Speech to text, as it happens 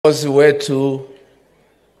Kiongozi wetu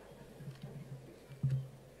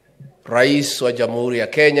Rais wa Jamhuri ya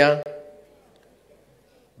Kenya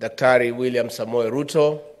Daktari William Samoei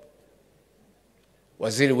Ruto,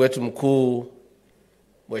 Waziri wetu mkuu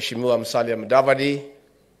Mheshimiwa Musalia Mudavadi,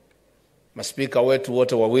 maspika wetu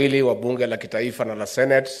wote wawili wa bunge la kitaifa na la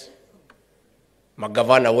Senate,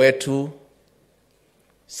 magavana wetu,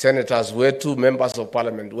 senators wetu, members of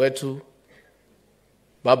parliament wetu,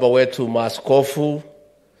 baba wetu maaskofu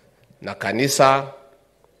na kanisa,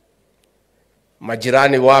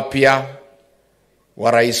 majirani wapya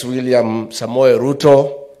wa Rais William Samoei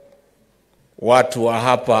Ruto, watu wa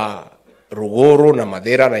hapa Ruguru na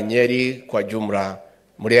Madera na Nyeri kwa jumla,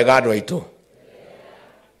 muriegado itu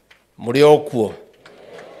muriokuo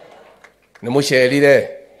ni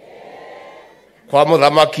musherire kwa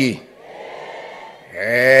muthamaki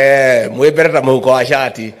mwibereta muhuko wa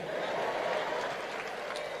shati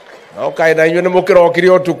okay na inyu ni mukirokire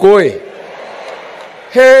utukui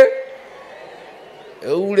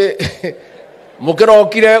ule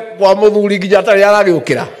mukirokire kwa muthuri nginya tari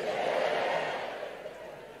aragiukira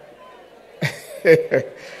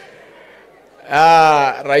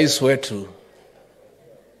rais wetu,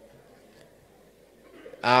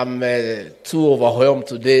 I'm too overwhelmed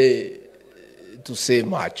today to say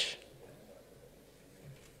much.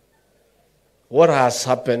 What has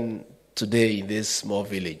happened today in this small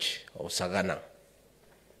village of Sagana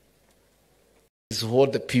is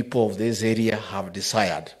what the people of this area have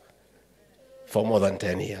desired for more than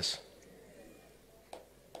 10 years.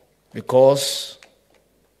 Because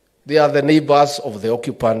they are the neighbors of the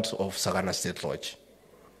occupant of Sagana State Lodge.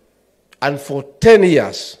 And for 10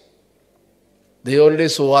 years, they only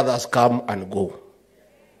saw others come and go.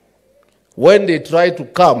 When they tried to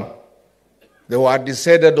come, they were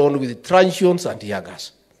decided on with truncheons and tear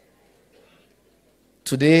gas.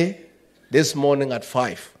 Today, this morning at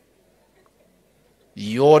 5,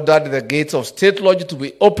 he ordered the gates of State Lodge to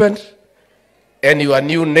be opened, and your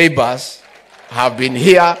new neighbors have been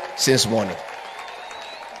here since morning.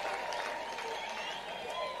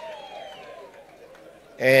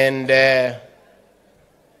 And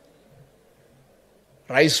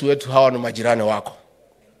rais wetu hawa ni majirani wako.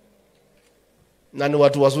 Na ni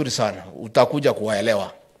watu wazuri sana, utakuja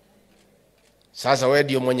kuwaelewa. Sasa wewe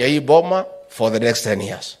ndio mwenye hii boma for the next 10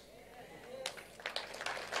 years.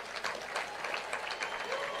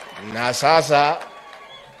 Na sasa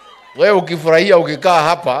wewe ukifurahia ukikaa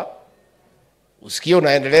hapa, usikie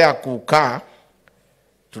unaendelea kukaa,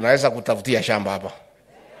 tunaweza kutafutia shamba hapa.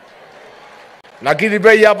 Lakini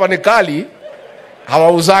bei hapa ni kali,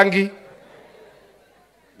 hawauzangi.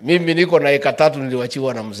 Mimi niko na eka 3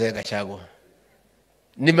 niliwachiwa na mzee Gachagua.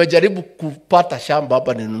 Nimejaribu kupata shamba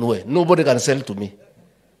hapa ninunue. Nobody can sell to me.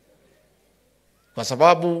 Kwa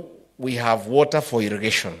sababu we have water for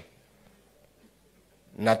irrigation.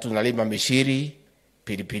 Na tunalima mishiri,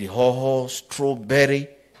 pilipili hoho, strawberry,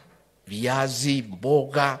 viazi,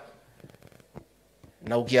 mboga.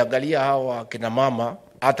 Na ukiangalia hawa kina mama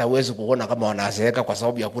hata huwezi kuona kama wanazeeka kwa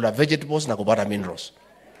sababu ya kula vegetables na kupata minerals.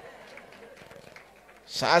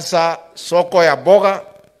 Sasa soko ya mboga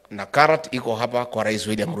na carrot iko hapa kwa Rais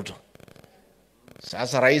William Ruto.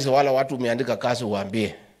 Sasa rais, wale watu umeandika kazi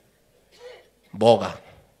uwaambie mboga,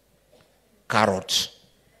 carrots,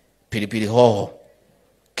 pilipili hoho,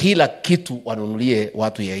 kila kitu wanunulie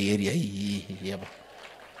watu ya area hii hapa.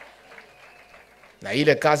 Na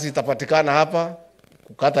ile kazi itapatikana hapa,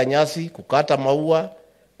 kukata nyasi, kukata maua,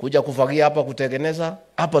 kuja kufagia hapa, kutengeneza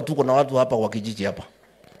hapa. Tuko na watu hapa wa kijiji hapa,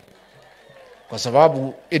 kwa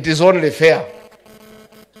sababu it is only fair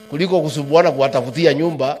kuliko kusumbuana kuwatafutia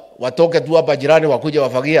nyumba, watoke tu hapa jirani wakuja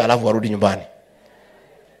wafagia alafu warudi nyumbani.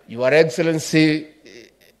 Your Excellency,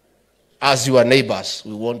 as your neighbors,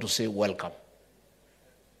 we want to say welcome.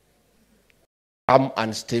 Come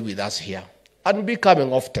and stay with us here and be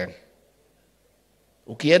coming often.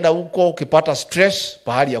 Ukienda huko ukipata stress,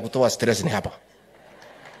 pahali ya kutoa stress ni hapa.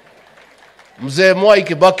 Mzee Mwai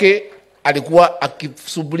Kibaki alikuwa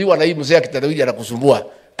akisumbuliwa na hii mzee akitadawili anakusumbua,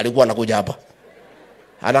 alikuwa anakuja hapa.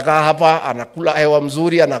 Anakaa hapa, anakula hewa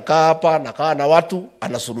mzuri, anakaa hapa, anakaa na watu,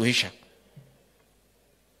 anasuluhisha.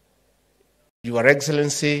 Your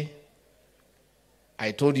Excellency,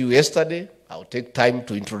 I told you yesterday, I'll take time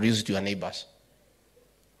to introduce to your neighbors.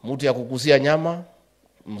 Mtu ya kukusia nyama,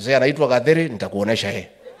 mzee anaitwa Gatheri, nitakuonesha yeye.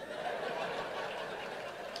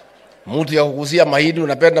 Mtu ya kukusia mahindi,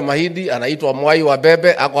 unapenda mahindi, anaitwa Mwai wa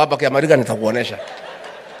Bebe, ako hapa Kiamarika, nitakuonesha.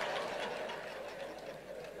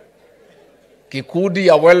 Kikundi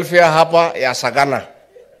ya welfare hapa ya Sagana,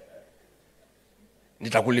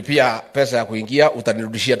 nitakulipia pesa ya kuingia,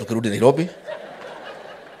 utanirudishia tukirudi Nairobi.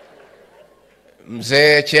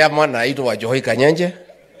 mzee chairman anaitwa Joy Kanyenje,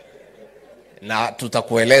 na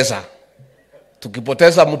tutakueleza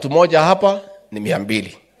tukipoteza mtu mmoja hapa ni 200.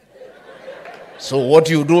 So what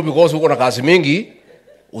you do, because uko na kazi mingi,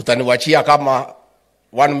 utaniwachia kama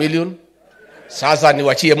 1 million. Sasa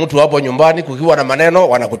niwachie mtu hapo nyumbani, kukiwa na maneno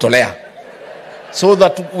wanakutolea, so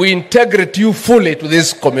that we integrate you fully to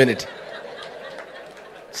this community.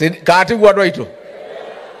 Kati gwadwa ito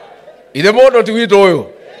ile modo tiwito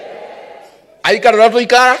oyo aikara nato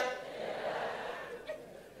ikara.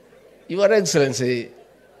 Your Excellency,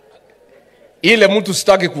 ile mtu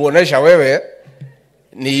sitaki kuonesha wewe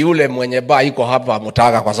ni yule mwenye ba iko hapa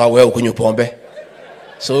mutaka, kwa sababu wewe ukunywa pombe.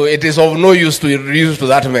 So it is of no use to introduce to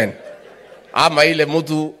that man. Ama ile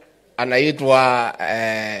mtu anaitwa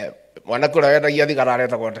mwanakula wenda yadi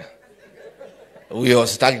karareta kote. Huyo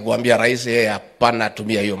sitaki kuambia rais yeye hapana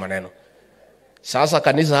tumia hiyo maneno. Sasa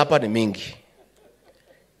kanisa hapa ni mingi.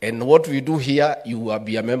 And what we do here, you will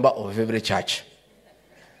be a member of every church.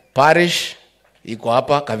 Parish iko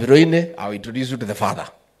hapa Kaviroine, I will introduce you to the father.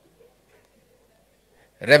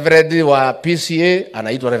 Reverend wa PCA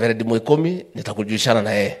anaitwa Reverend Mwikomi, nitakujulishana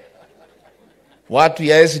na yeye. Watu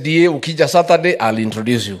ya SDA ukija Saturday, I'll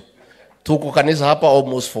introduce you. Tuko kanisa hapa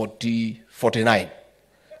almost 49.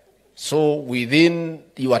 So within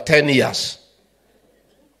your 10 years,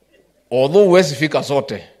 although huwezi fika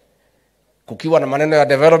zote, kukiwa na maneno ya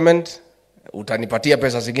development, utanipatia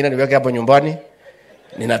pesa zingine niweke hapo nyumbani,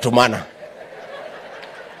 ninatumana.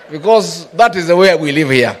 Because that is the way we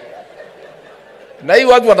live here. Na hii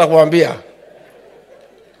watu watakuambia,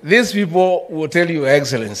 these people will tell you,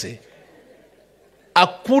 Excellency,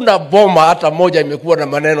 hakuna boma hata moja imekuwa na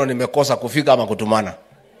maneno nimekosa kufika ama kutumana.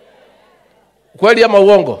 Kweli ama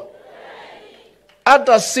uongo?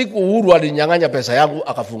 Hata siku Uhuru alinyang'anya pesa yangu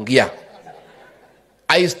akafungia,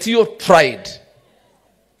 I still tried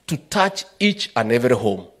to touch each and every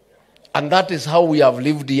home. And that is how we have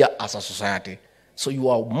lived here as a society. So you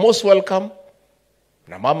are most welcome.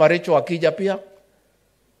 Na Mama Rachel akija pia,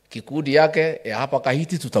 kikundi yake ya hapa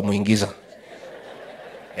Kahiti tutamuingiza,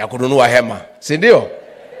 ya kununua hema, si ndio?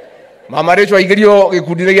 Mama Rachel aingirio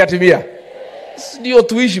kikundi ya timia, ndio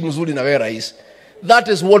tuishi mzuri na wewe rais. That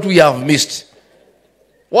is what we have missed.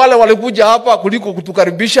 Wale walikuja hapa kuliko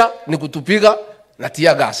kutukaribisha ni kutupiga na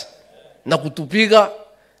tear gas, na kutupiga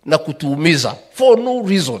na kutuumiza for no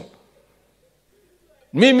reason.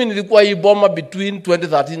 Mimi nilikuwa hii boma between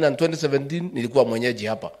 2013 and 2017, nilikuwa mwenyeji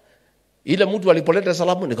hapa. Ile mtu alipoleta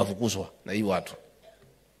salamu nikafukuzwa na hii watu.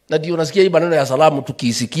 Na ndio nasikia hii maneno ya salamu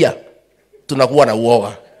tukiisikia tunakuwa na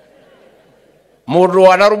uoga.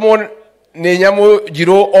 Mundu anarumo ni nyamu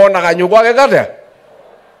jiro ona kanyugwa gekate.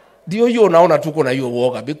 Ndio hiyo naona tuko na hiyo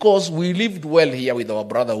uoga, because we lived well here with our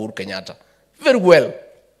brother Uhuru Kenyatta. Very well.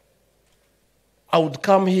 I would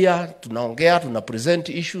come here, tunaongea, tuna present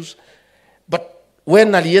issues, but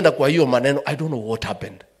when alienda kwa hiyo maneno, I don't know what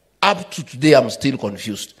happened. Up to today, I'm still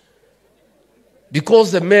confused.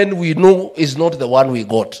 Because the man we know is not the one we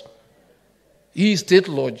got. Hii state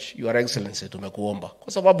lodge, Your Excellency, tumekuomba,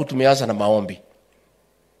 kwa sababu tumeanza na maombi.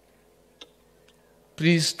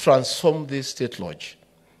 Please transform this state lodge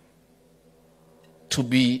to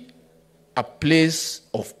be a place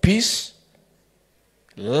of peace,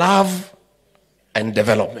 love, and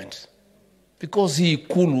development. Because hii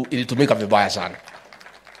ikulu ilitumika vibaya sana.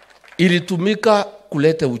 Ilitumika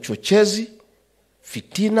kuleta uchochezi,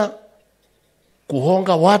 fitina,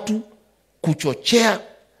 kuhonga watu, kuchochea.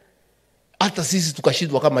 Hata sisi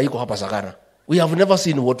tukashindwa kama iko hapa Sagana. We have never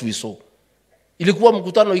seen what we saw. Ilikuwa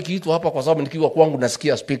mkutano ikiitwa hapa, kwa sababu nikiwa kwangu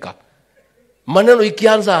nasikia speaker, maneno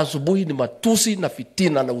ikianza asubuhi ni matusi na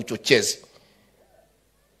fitina na uchochezi.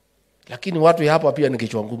 Lakini watu ya hapa pia ni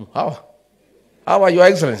kichwa ngumu. Hawa Your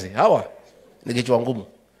Excellency, hawa ni kichwa ngumu.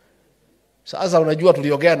 Sasa unajua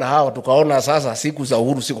tuliongea na hawa tukaona sasa siku za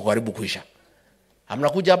Uhuru siku karibu kuisha.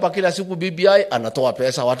 Amnakuja hapa kila siku BBI anatoa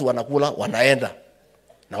pesa, watu wanakula, wanaenda.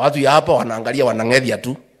 Na watu ya hapa wanaangalia, wanang'edhia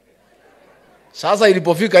tu. Sasa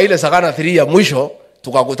ilipofika ile Sagana 3 ya mwisho,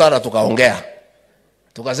 tukakutana tukaongea.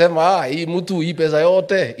 Tukasema hii mtu hii pesa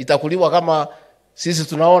yote itakuliwa kama sisi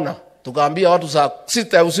tunaona. Tukaambia watu saa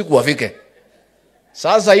 6 ya usiku wafike.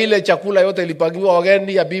 Sasa ile chakula yote ilipangiwa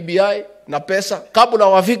wageni ya BBI na pesa, kabla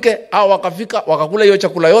wafike au wakafika wakakula hiyo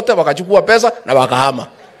chakula yote, wakachukua pesa na wakahama.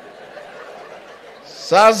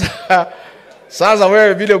 Sasa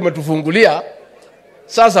wewe vile umetufungulia,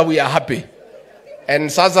 sasa we are happy. And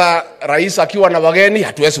sasa rais akiwa na wageni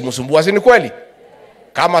hatuwezi msumbua, si ni kweli?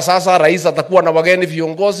 Kama sasa rais atakuwa na wageni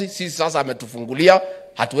viongozi, sisi sasa ametufungulia,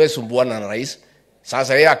 hatuwezi sumbuana na rais.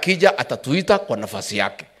 Sasa yeye akija atatuita kwa nafasi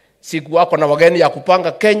yake. Siku wako na wageni ya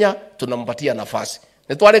kupanga Kenya, tunampatia nafasi.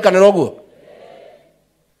 Nitwale kanerogo.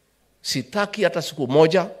 Sitaki hata siku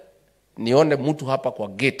moja nione mtu hapa kwa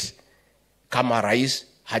gate kama rais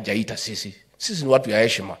hajaita sisi. Sisi ni watu ya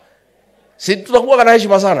heshima. Sisi tutakuwa na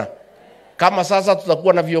heshima sana. Kama sasa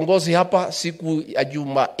tutakuwa na viongozi hapa siku ya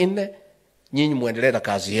Jumanne, nyinyi muendelee na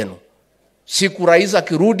kazi yenu. Siku rais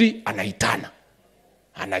akirudi anaitana.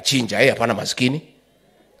 Anachinja hapana maskini.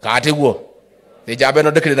 Kaate guo. Tejabe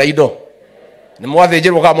no dekire daido. Ni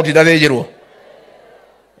mwathejirwo kama mutindadhejirwo.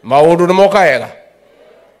 Maundu ni mokaega.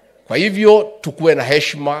 Kwa hivyo tukue na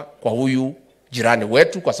heshima kwa huyu jirani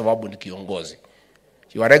wetu kwa sababu ni kiongozi.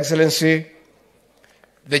 Your Excellency,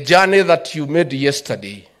 the journey that you made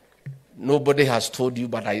yesterday, nobody has told you,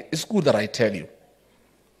 but it's good that I tell you.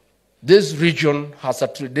 This region has a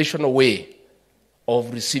traditional way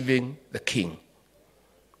of receiving the king.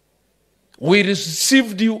 We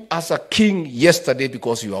received you as a king yesterday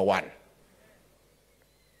because you are one.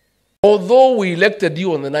 Although we elected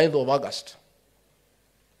you on the 9th of August,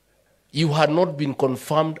 you had not been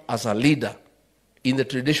confirmed as a leader in the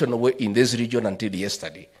traditional way in this region until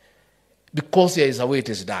yesterday. Because there is a way it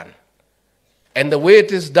is done. And the way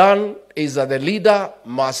it is done is that the leader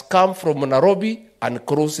must come from Nairobi and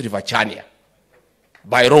cross River Chania.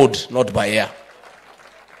 By road, not by air.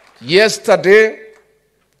 Yesterday,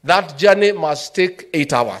 that journey must take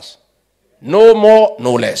 8 hours. No more,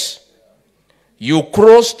 no less. You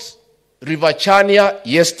crossed River Chania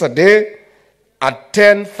yesterday at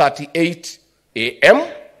 10:38 a.m.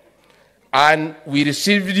 and we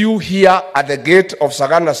received you here at the gate of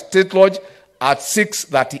Sagana State Lodge at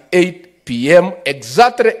 6:38 p.m.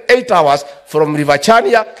 exactly 8 hours from River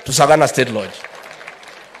Chania to Sagana State Lodge.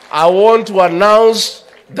 I want to announce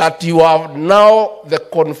that you are now the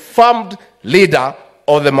confirmed leader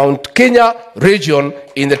of the Mount Kenya region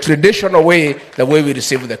in the traditional way, the way we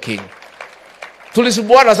receive the king.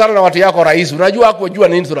 Tulisumbuana sana na watu yako rais. Unajua kujua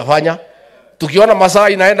nini tunafanya? Tukiona masaa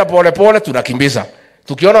inaenda pole pole tunakimbiza.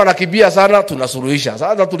 Tukiona wanakimbia sana tunasuluhisha.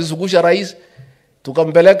 Sasa tulisugusha rais,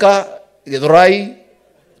 tukampeleka Githurai,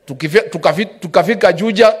 tukafika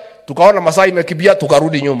Juja, tukaona masaa imekimbia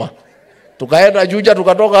tukarudi nyuma. Tukaenda Juja,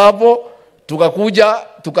 tukatoka hapo, tukakuja,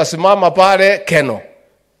 tukasimama pale Keno.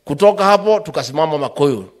 Kutoka hapo tukasimama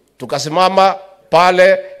Makoyo, tukasimama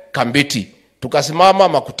pale Kambiti, tukasimama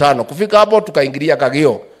Makutano. Kufika hapo tukaingilia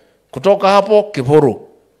Kagio. Kutoka hapo Kiburu.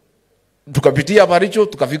 Tukapitia Baricho,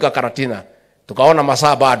 tukafika Karatina. Tukaona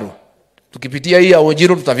masaa bado. Tukipitia hii ya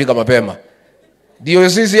Ojiro tutafika mapema. Ndio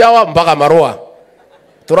sisi hawa mpaka Marua.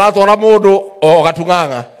 Turatwara mundu o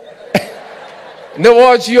Gatung'ang'a. Ni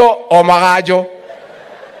wochio o Magajo.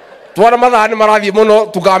 Tuona mathani marathi muno,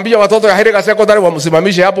 tukaambia watoto ya Heriga Secondary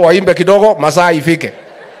wamsimamishe hapo waimbe kidogo masaa ifike.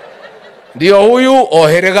 Ndio huyu o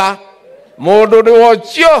Heriga. Mundu ni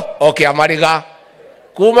wochio o Kiamariga.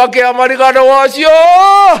 Kuma Kiamariga ni wochio.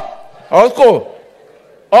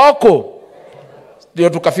 Oko. Ndio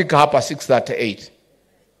tukafika hapa 6:38.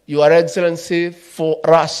 Your Excellency, for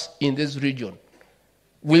us in this region,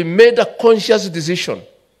 we made a conscious decision.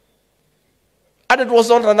 And it was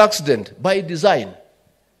not an accident, by design.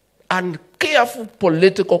 And careful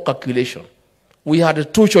political calculation. We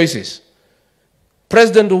had two choices.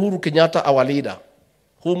 President Uhuru Kenyatta, our leader,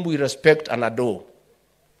 whom we respect and adore,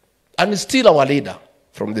 and is still our leader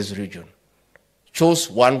from this region, chose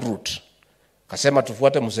one route. Kasema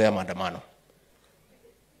tufuate mzee maandamano.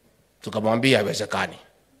 Tukamwambia haiwezekani.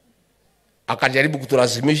 Akajaribu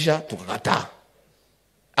kutulazimisha, tukakataa.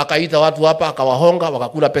 Akaita watu hapa, akawahonga,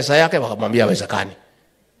 wakakula pesa yake, wakamwambia haiwezekani.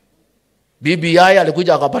 BBI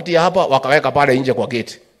alikuja akapatia hapa, wakaweka pale nje kwa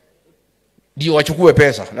gate. Ndio wachukue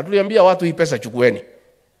pesa. Na tuliambia watu hii pesa chukueni.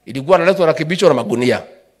 Ilikuwa inaletwa na kibicho na magunia.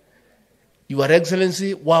 Your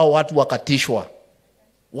Excellency, wao watu wakatishwa.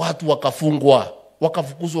 Watu wakafungwa,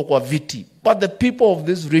 wakafukuzwa kwa viti. But the people of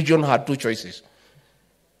this region had two choices.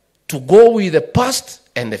 To go with the past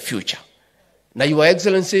and the future. Na Your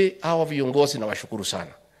Excellency, hawa viongozi na washukuru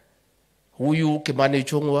sana. Huyu Kimani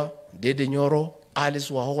Ichung'wah, Dede Nyoro,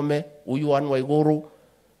 Alice Wahome, huyu Anne Waiguru,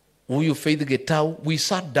 huyu Faith Getau, we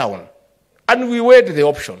sat down and we weighed the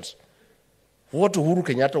options. What Uhuru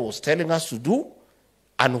Kenyatta was telling us to do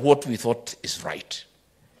and what we thought is right.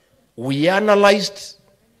 We analyzed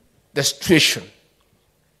the situation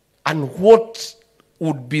and what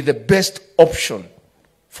would be the best option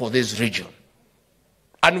for this region.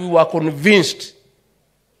 And we were convinced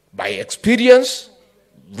by experience,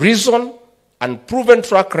 reason, and proven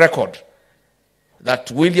track record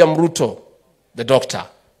that William Ruto, the doctor,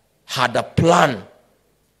 had a plan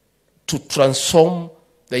to transform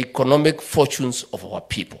the economic fortunes of our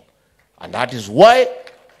people. And that is why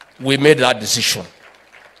we made that decision.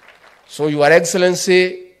 So, Your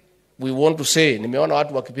Excellency, we want to say, nimeona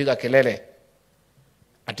watu wakipiga kelele,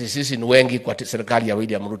 ati sisi ni wengi kwa serikali ya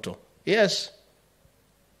William Ruto. Yes.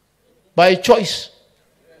 By choice,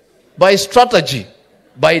 by strategy,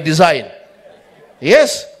 by design.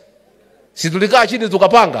 Yes. Si tulikaa chini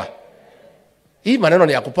tukapanga. Hii maneno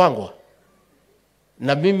ni ya kupangwa.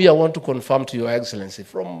 Na mimi, I want to confirm to your excellency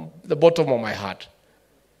from the bottom of my heart,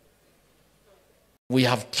 we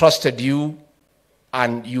have trusted you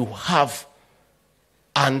and you have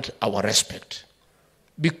earned our respect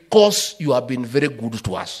because you have been very good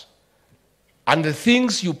to us. And the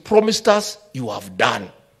things you promised us, you have done.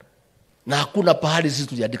 Na hakuna pahali sisi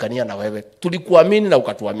tuliandikania na wewe. Tulikuamini na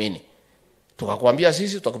ukatuamini. Tukakwambia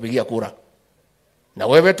sisi tutakupigia kura. Na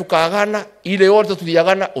wewe tukaagana, ile yote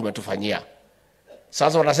tuliagana umetufanyia.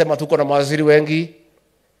 Sasa wanasema tuko na mawaziri wengi,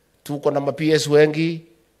 tuko na ma-PS wengi,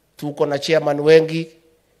 tuko na chairman wengi.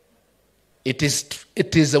 It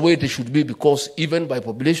is the way it should be because even by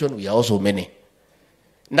population we are also many.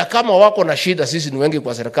 Na kama wako na shida sisi ni wengi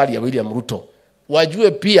kwa serikali ya William Ruto,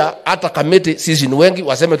 wajue pia hata kamete sisi ni wengi,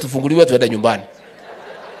 waseme tufunguliwe tuende nyumbani.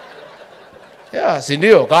 Yeah, si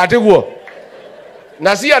ndio? Kaatiguo.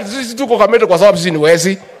 Na sisi tuko kamete kwa sababu sisi ni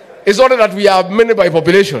wezi. It's only that we are many by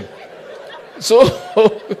population. So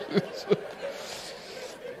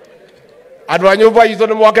adwanyoba yito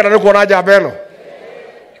ni mwakena ni kuona jabeno.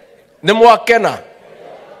 Ni mwakena.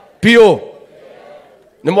 Pio.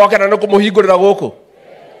 Ni mwakena ni kumuhigurira goko.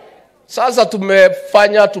 Sasa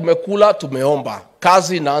tumefanya, tumekula, tumeomba.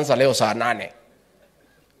 Kazi inaanza leo saa 8.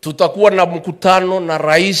 Tutakuwa na mkutano na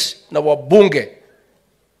rais na wabunge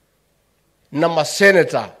na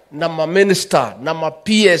maseneta na maminister na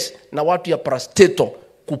ma-PS na watu ya parastato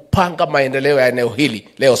kupanga maendeleo ya eneo hili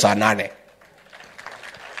leo saa 8.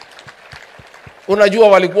 Unajua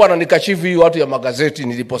walikuwa wananikashifu hii watu ya magazeti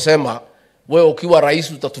niliposema wewe ukiwa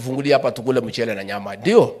rais utatufungulia hapa tukule mchele na nyama.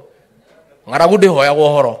 Ndio. Ngaragude hoya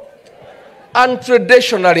gohoro. And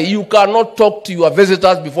traditionally you cannot talk to your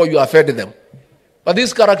visitors before you have fed them. But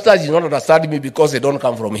these characters do not understand me because they don't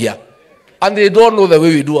come from here. And they don't know the way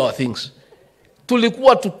we do our things.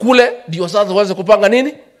 Tulikuwa tukule ndio sasa waanze kupanga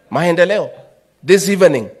nini? Maendeleo. This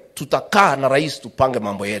evening tutakaa na rais tupange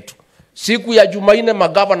mambo yetu. Siku ya Jumanne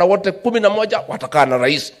magavana wote 11 watakaa na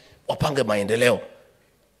rais wapange maendeleo.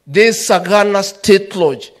 This Sagana State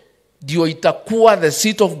Lodge ndio itakuwa the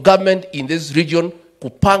seat of government in this region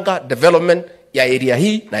kupanga development ya area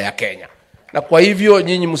hii na ya Kenya. Na kwa hivyo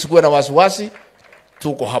nyinyi msikuwe na wasiwasi,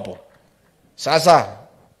 tuko hapo. Sasa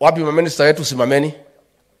wapi maminister wetu? Simameni.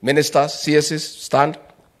 Ministers, CSs, stand.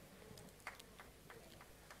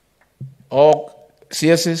 All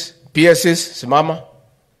CSs, PSs, simama.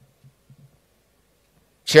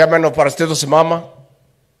 Chairman of Parastato, simama.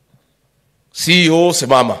 CEO,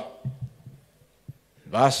 simama.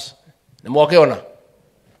 Bas, ni mwakeona.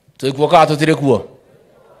 Tulikuwa kaa tutirekuwa.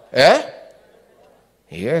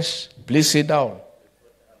 Yes, please sit down.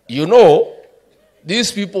 You know,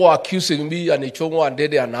 these people are accusing me and Ichongo and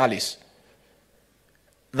Dede and Alice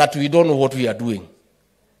that we don't know what we are doing.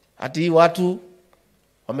 Ati watu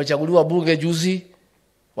wamechaguliwa bunge juzi,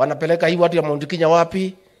 wanapeleka hii watu ya Mount Kenya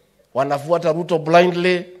wapi? Wanafuata Ruto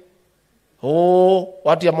blindly.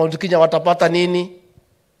 Watu ya Mount Kenya watapata nini?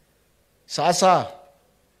 Sasa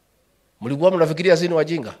mlikuwa mnafikiria sisi ni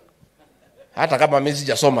wajinga? Hata kama mimi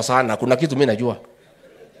sijasoma sana, kuna kitu mimi najua.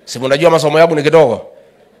 Si mnajua masomo yangu ni kidogo.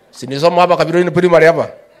 Si nisoma hapa Kabironi primary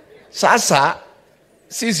hapa. Sasa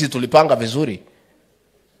sisi tulipanga vizuri.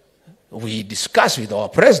 We discussed with our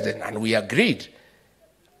president and we agreed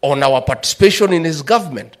on our participation in his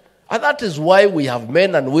government. And that is why we have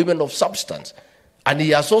men and women of substance. And he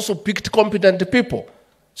has also picked competent people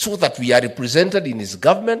so that we are represented in his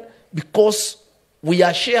government because we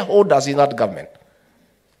are shareholders in that government.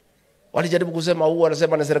 Walijaribu kusema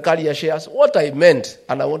wanasema ni serikali ya shares. What I meant,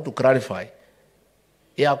 and I want to clarify,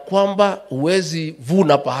 ya kwamba uwezi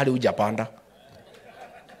vuna pahali hujapanda.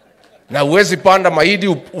 Na uwezi panda mahindi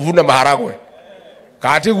uvune maharagwe.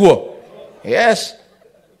 Kaatiguo. Yes.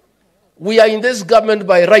 We are in this government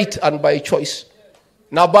by right and by choice.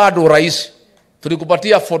 Na bado rais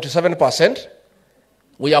tulikupatia 47%.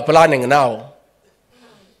 We are planning now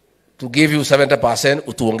to give you 70%,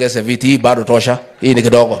 utuongeze viti bado tosha. Hii ni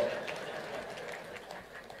kidogo.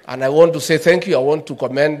 And I want to say thank you. I want to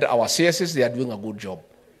commend our CSs. They are doing a good job.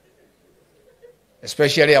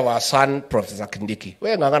 Especially our son, Professor Kindiki.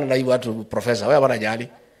 Wewe ngangana na hii watu professor. Wewe wanajali.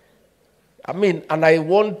 I mean, and I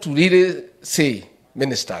want to really say,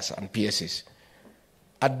 ministers and PSs,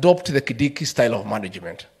 adopt the Kindiki style of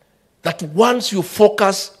management. That once you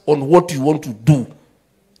focus on what you want to do,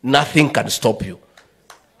 nothing can stop you.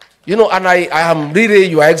 You know, and I am really,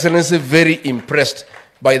 Your Excellency, very impressed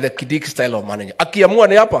by the Kindiki style of management. Akiamua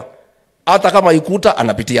ni hapa, hata kama ikuta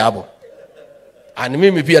anapitia hapo. Ani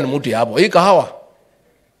mimi pia ni mtu hapo. Hii kahawa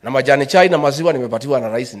na majani chai na maziwa nimepatiwa na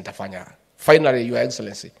rais, nitafanya. Finally, Your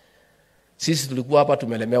Excellency, sisi tulikuwa hapa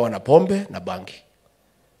tumelemewa na pombe na bangi.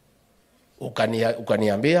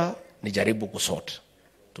 Ukaniambia nijaribu kusort.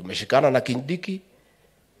 Tumeshikana na Kindiki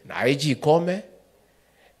na IG Kome,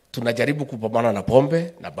 tunajaribu kupambana na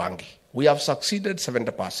pombe na bangi. We have succeeded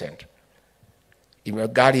 70%.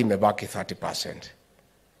 Gari imebaki 30%.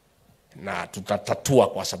 Na tutatatua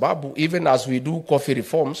kwa sababu even as we do coffee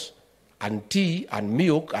reforms and tea and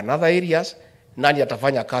milk and other areas, nani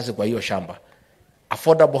atafanya kazi kwa hiyo shamba?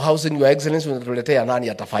 Affordable housing, Your Excellency, unatuletea nani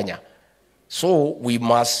atafanya? So we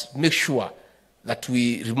must make sure that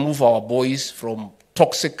we remove our boys from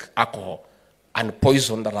toxic alcohol and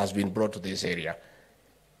poison that has been brought to this area.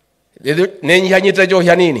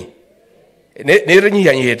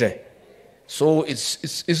 So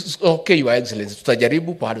it's okay, Your Excellency.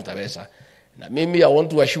 Tutajaribu pahali tutaweza. Na mimi, I want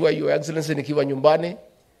to assure Your Excellency, nikiwa nyumbani,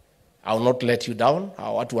 I will not let you down.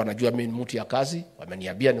 Hao watu wanajua mimi ni mtu ya kazi,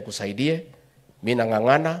 wameniambia nikusaidie. Mimi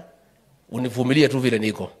nangangana, univumilie tu vile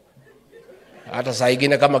niko. Hata saa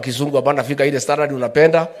nyingine kama kizungu hapana fika ile standard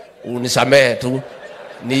unapenda, unisamehe tu.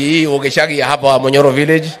 Ni hii ogeshagi ya hapa Monyoro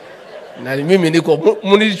village. Na mimi niko,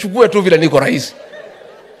 mnichukue tu vile niko rais.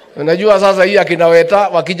 Unajua sasa hii akinaweta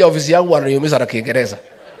wakija ofisi yangu wananiumiza na Kiingereza.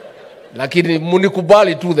 Lakini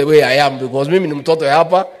mnikubali tu the way I am, because mimi ni mtoto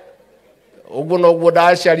hapa. Ugo no ugo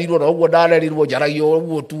dasha liro no ugo dale liro jaragyo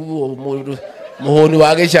ugo tu muhoni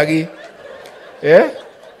wa Gachagua.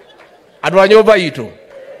 Andũ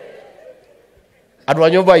a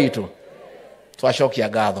nyũmba itu twacokia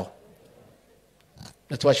ngatho.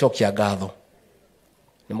 Na twacokia ngatho.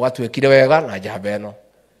 Nĩ mwatwĩkire wega na njamba ĩno.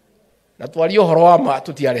 Na twari ũhoro wa ma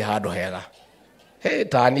tutiarĩ handũ hega.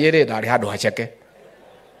 Tani ĩrĩ ndarĩ handũ haceke.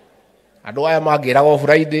 Andũ aya mangĩraga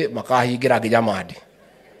Friday makahingira nginya Mandi.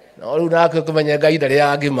 Na rĩu nake kũmenya Ngai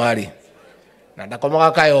ndarĩ angĩmarĩ. Na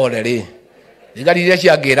ndakomaga kayole rĩ. Thigari iria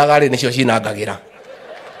ciangĩraga rĩ nĩcio cinangagĩra.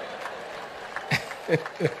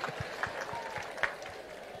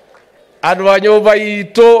 Andũ a nyũmba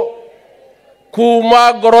itũ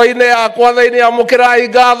kuma ngoro-inĩ yakwa thĩinĩ amũkĩrai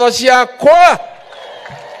ngatho ciakwa.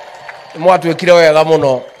 Mwatwĩkire wega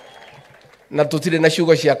mũno na tũtirĩ na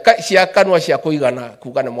ciugo cia kanua cia kũigana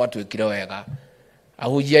kuga nĩ mwatwĩkire wega.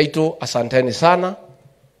 Ahunjia aitũ asanteni sana,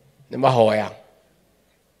 nĩ mahoya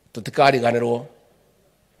tũtikariganĩrwo.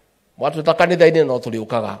 Mwatwĩta kanitha-inĩ no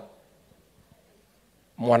tũrĩũkaga.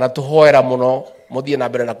 Mwana tũhoera mũno, mũthiĩ na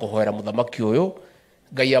mbere na kũhoera mũthamaki ũyũ.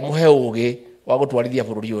 Ngai amũhe ũgĩ wa gũtwarithia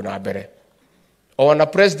bũrũri ũyũ na mbere. Ona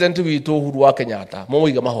president witũ Uhuru wa Kenyatta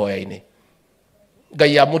mũmũige mahoya-inĩ.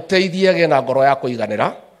 Ngai amũteithie agĩe na ngoro ya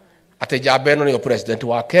kũiganĩra atĩ njamba ĩno nĩyo president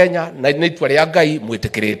wa Kenya na nĩ itua rĩa Ngai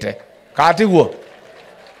mwĩtĩkĩrĩte. Katiguo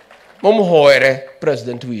mũmũhoere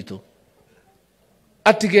president witũ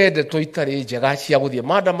atige ndeto itarĩ njega cia gũthiĩ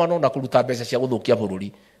maandamano na kũruta mbeca cia gũthũkia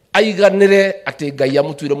bũrũri. Aiganĩre atĩ Ngai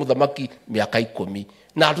amũtuire mũthamaki mĩaka 10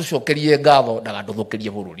 na atucokerie ngatho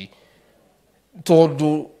ndagatũthũkĩrie bũrũri.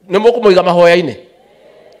 Tondũ nĩ mũkũmũiga mahoya-inĩ.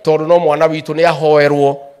 Tondũ no mwana witũ nĩ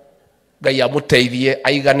ahoerwo Ngai amũteithie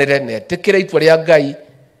aiganĩre na etĩkĩre itua rĩa Ngai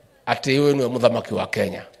atĩ ũyũ nĩwe mũthamaki wa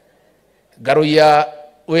Kenya. Ngaruia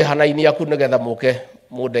wĩ hana-inĩ yaku nĩgetha mũke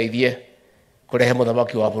mũndeithie kũrehe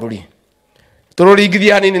mũthamaki wa bũrũri.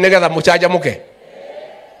 Tũrũringithie hanini nĩgetha mũcanjamũke.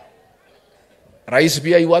 Rais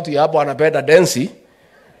pia hii watu ya hapo anapenda densi.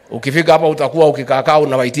 Ukifika hapa utakuwa ukikaa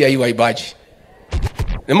unawaitia hii waibaji.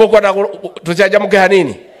 Nimukwenda tucanjamũke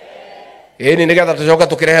hanini. Ni nĩgetha tũcoka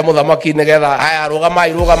tũkĩrehe mũthamaki nĩgetha haya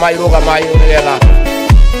rugamai nĩgetha.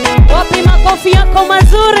 Wapi makofi yako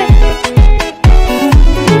mazuri.